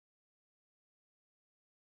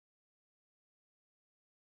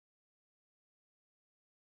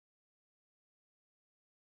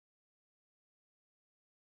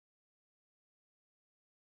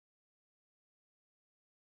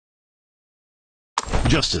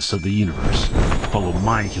Justice of the universe. Follow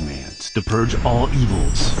my commands to purge all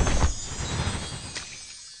evils.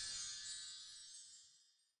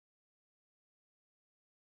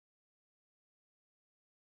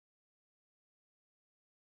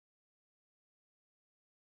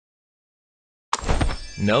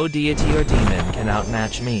 No deity or demon can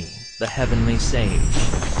outmatch me, the heavenly sage.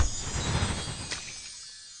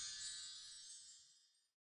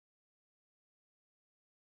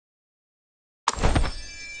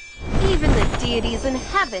 Even the deities in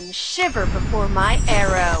heaven shiver before my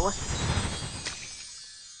arrow.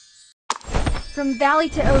 From valley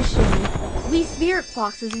to ocean, we spirit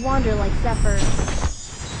foxes wander like zephyrs.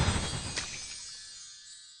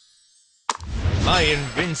 My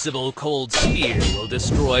invincible cold spear will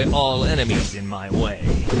destroy all enemies in my way.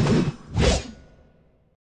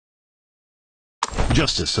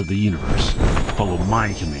 Justice of the universe. Follow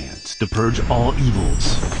my commands to purge all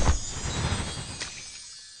evils.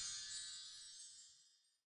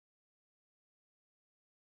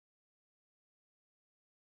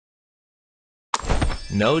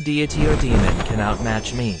 No deity or demon can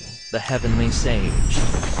outmatch me, the heavenly sage.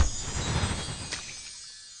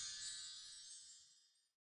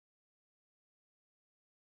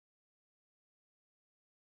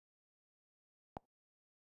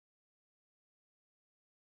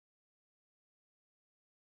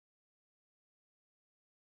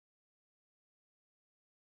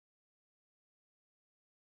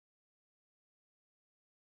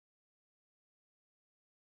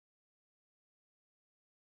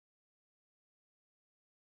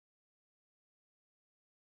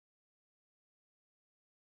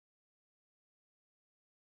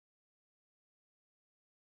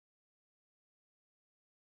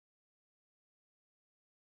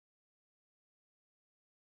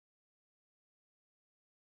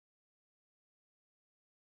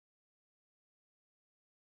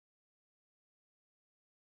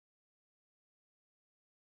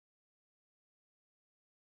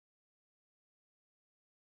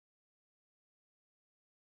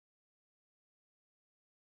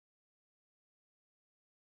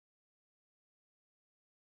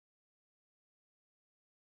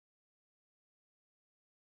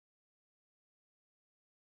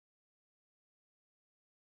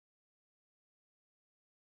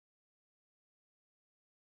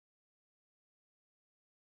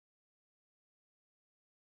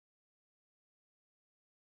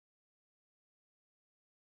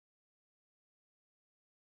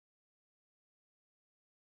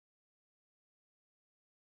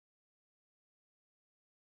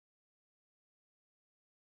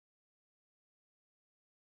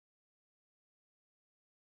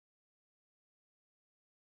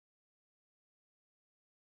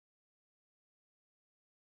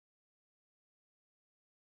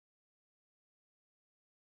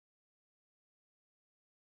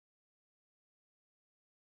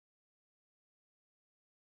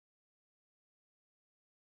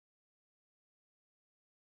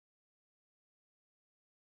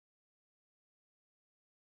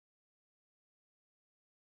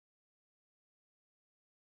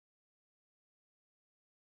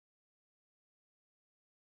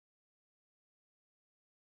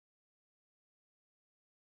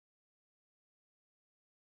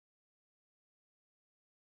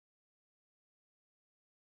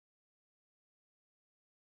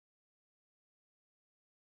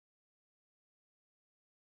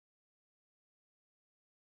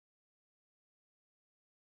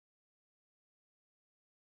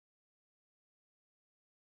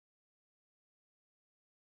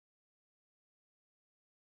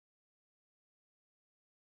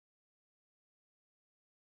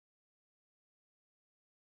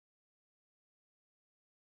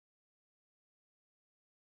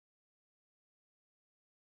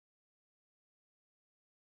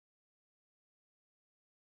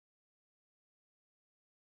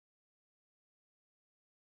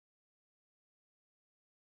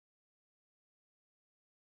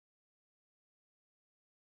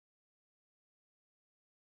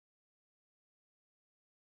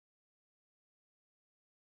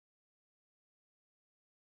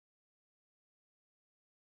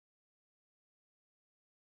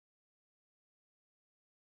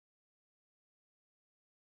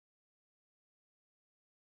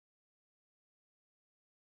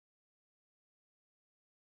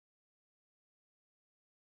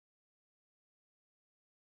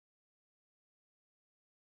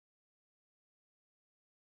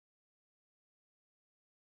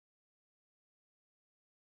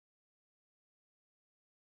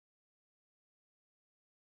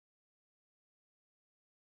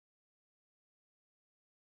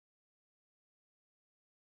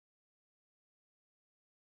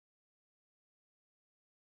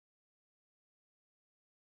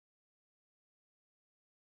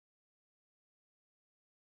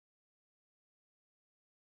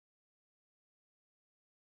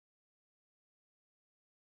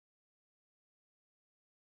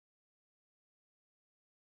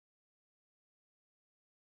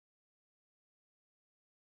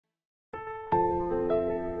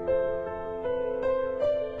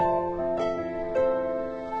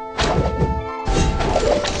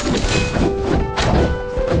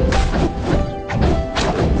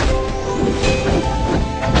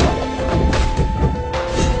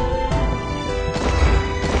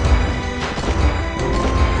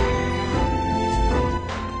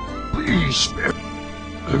 spirit.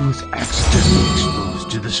 I was accidentally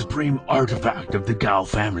exposed to the supreme artifact of the Gao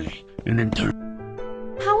family, and then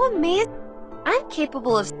How amazing! I'm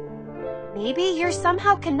capable of... Maybe you're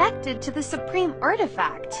somehow connected to the supreme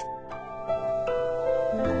artifact.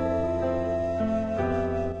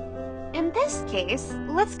 In this case,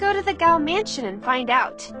 let's go to the Gao mansion and find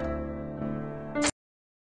out.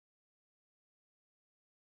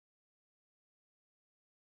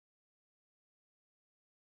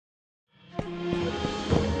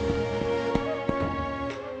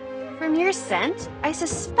 From your scent, I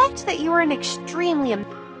suspect that you are an extremely...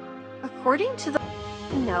 According to the...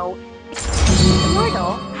 No.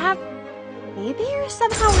 Immortal, maybe you're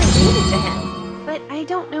somehow related to him, but I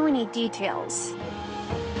don't know any details.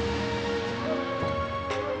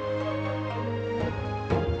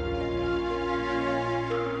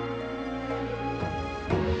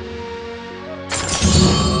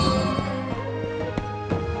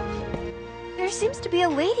 There seems to be a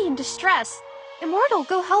lady in distress. Immortal,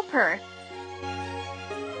 go help her.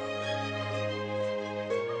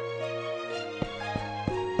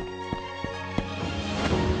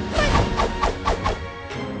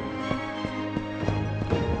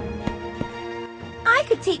 I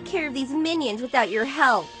could take care of these minions without your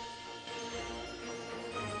help.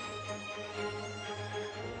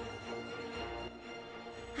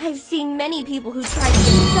 I've seen many people who try to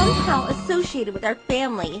get somehow associated with our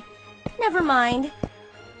family. Never mind.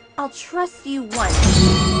 I'll trust you once.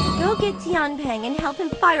 Go get Tianpeng and help him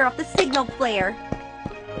fire off the signal flare.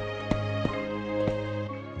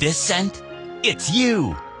 This scent? It's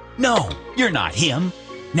you! No, you're not him!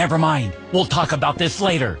 Never mind, we'll talk about this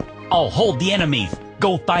later. I'll hold the enemies.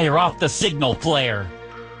 Go fire off the signal flare.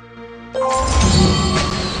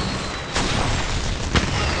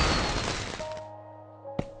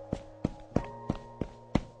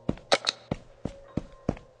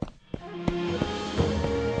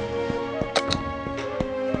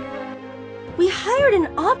 We hired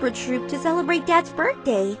an opera troupe to celebrate Dad's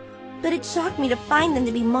birthday, but it shocked me to find them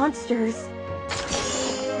to be monsters.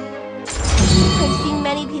 I've seen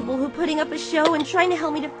many people who are putting up a show and trying to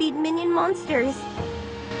help me defeat minion monsters.